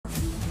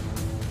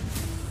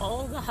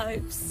all the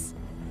hopes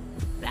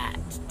that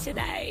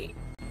today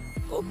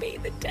will be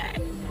the day.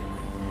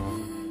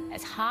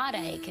 It's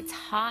heartache, it's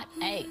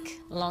heartache,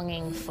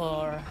 longing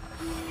for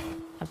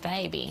a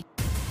baby.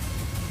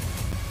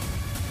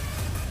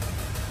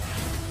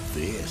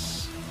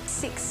 This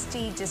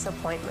 60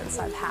 disappointments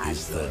I've had.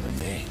 is the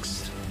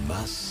next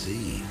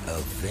must-see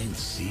event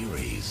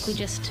series. We're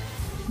just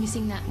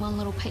missing that one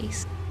little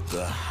piece.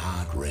 The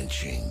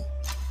heart-wrenching,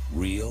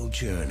 real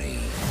journey.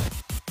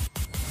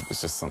 It's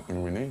just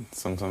something we need.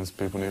 Sometimes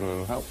people need a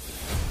little help.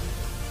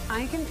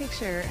 I can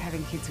picture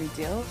having kids with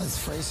Dill. Let's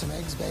fry some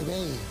eggs,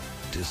 baby.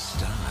 To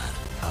start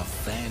a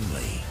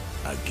family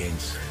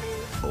against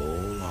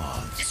all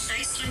odds. It's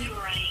based on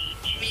your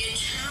age. You're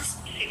just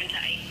 7 to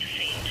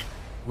 8%.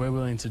 We're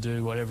willing to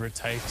do whatever it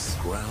takes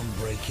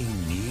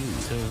Groundbreaking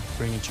news. to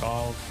bring a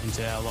child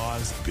into our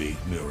lives. Big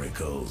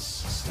Miracles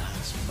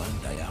starts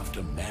Monday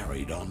after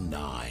Married on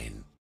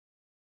 9.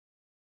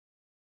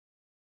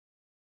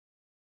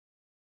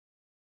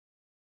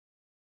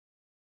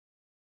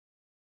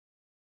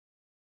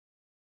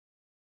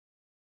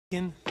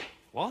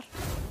 What?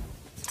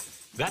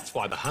 That's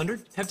why the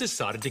 100 have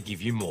decided to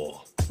give you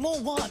more. More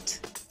what?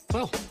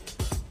 Well,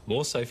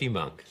 more Sophie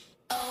Monk.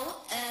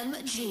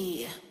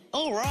 OMG.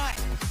 All right.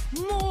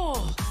 More.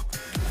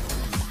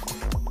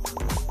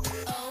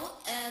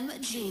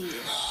 OMG.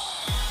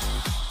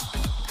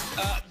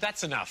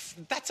 That's enough.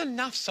 That's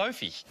enough,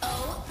 Sophie.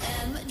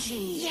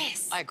 OMG.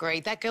 Yes. I agree.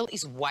 That girl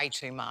is way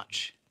too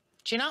much.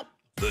 Chin up.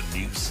 The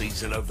new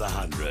season of The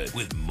 100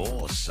 with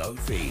more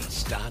Sophie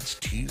starts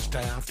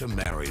Tuesday after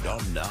Married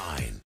on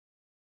 9.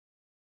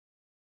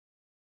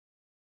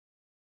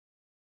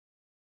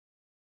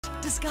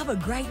 Discover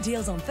great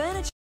deals on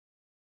furniture.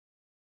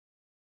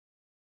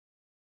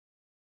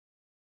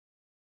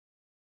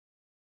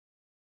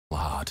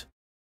 Hard.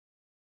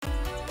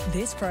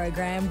 This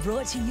program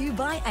brought to you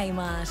by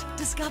Amart.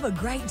 Discover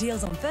great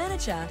deals on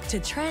furniture to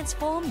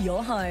transform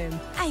your home.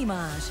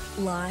 Amart.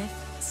 Life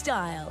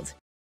styled.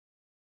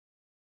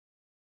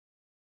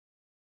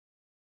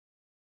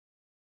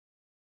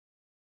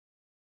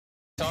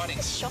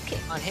 It's shocking.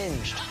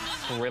 Unhinged.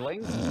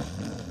 Really?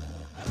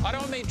 I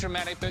don't mean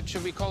dramatic, but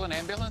should we call an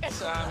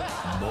ambulance?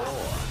 More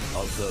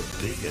of the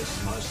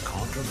biggest, most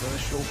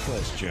controversial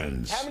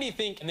questions. How many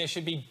think there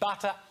should be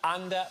butter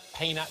under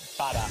peanut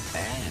butter?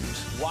 And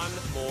One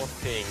more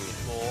thing.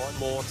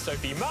 More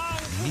Sophie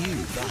Monk. new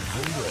The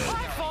 100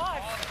 High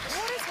five.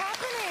 What is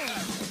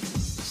happening?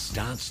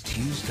 starts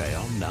Tuesday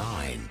on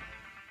 9.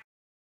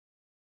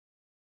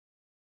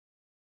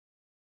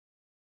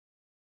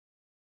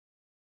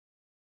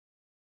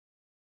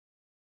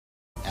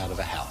 Out of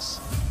a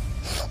house.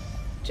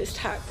 Just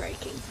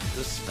heartbreaking.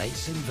 The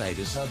Space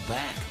Invaders are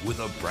back with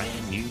a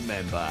brand new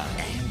member,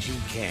 Angie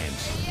Kent.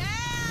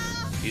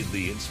 In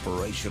the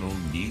inspirational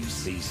new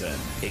season,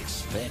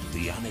 expect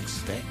the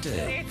unexpected.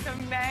 It's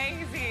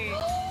amazing.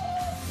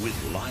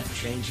 With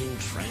life-changing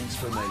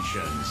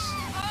transformations.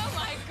 Oh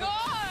my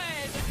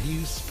God!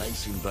 New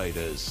Space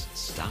Invaders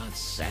starts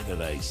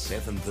Saturday,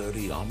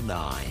 7:30 on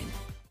 9.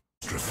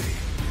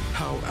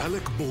 How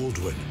Alec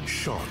Baldwin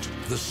shot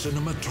the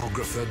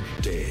cinematographer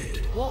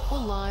dead. What were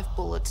live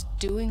bullets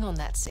doing on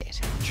that set?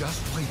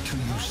 Just wait till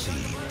you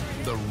see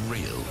the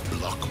real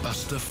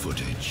blockbuster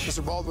footage.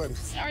 Mr. Baldwin.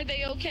 Are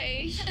they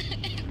okay?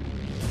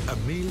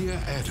 Amelia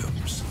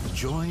Adams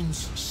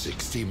joins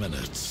 60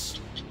 Minutes.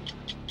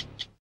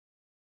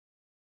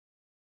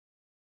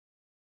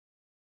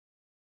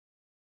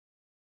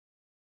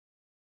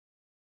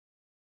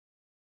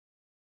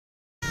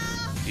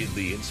 In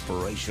the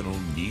inspirational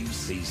new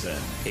season,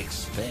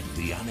 expect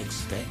the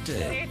unexpected.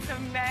 It's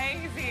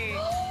amazing.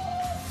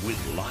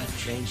 With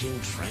life-changing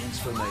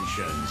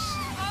transformations.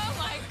 Oh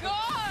my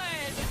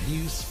God!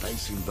 New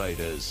Space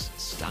Invaders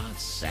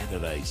starts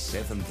Saturday,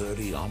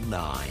 7:30 on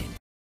 9.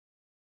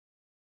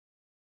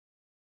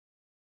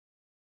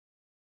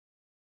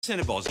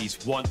 Percent of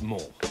Aussies want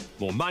more.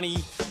 More money,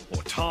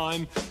 more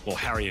time, more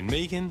Harry and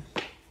Meghan.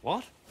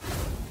 What?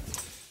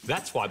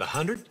 That's why the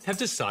 100 have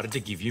decided to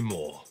give you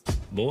more.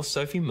 More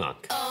Sophie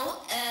Monk.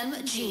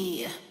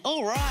 OMG.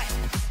 All right.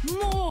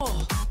 More.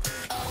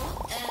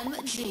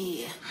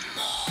 OMG.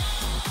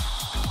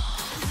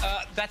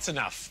 That's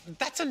enough.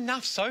 That's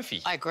enough,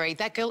 Sophie. I agree.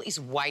 That girl is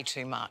way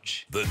too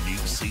much. The new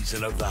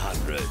season of The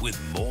 100 with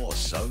more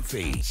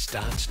Sophie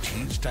starts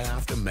Tuesday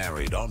after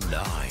Married on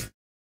 9.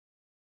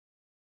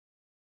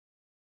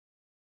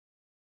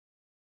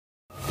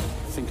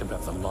 Think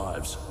about the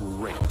lives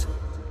wrecked.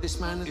 This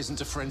man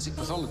isn't a forensic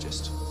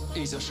pathologist.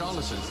 He's a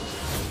charlatan.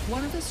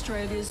 One of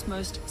Australia's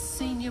most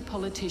senior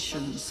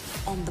politicians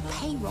on the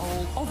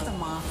payroll of the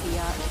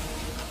mafia.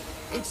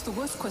 It's the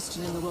worst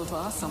question in the world to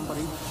ask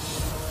somebody.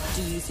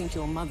 Do you think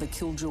your mother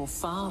killed your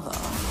father?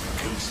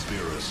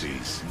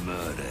 Conspiracies,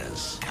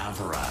 murders,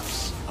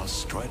 cover-ups.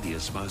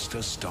 Australia's most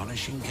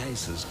astonishing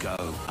cases go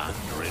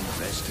under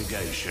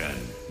investigation.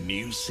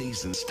 New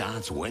season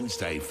starts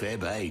Wednesday,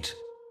 Feb 8.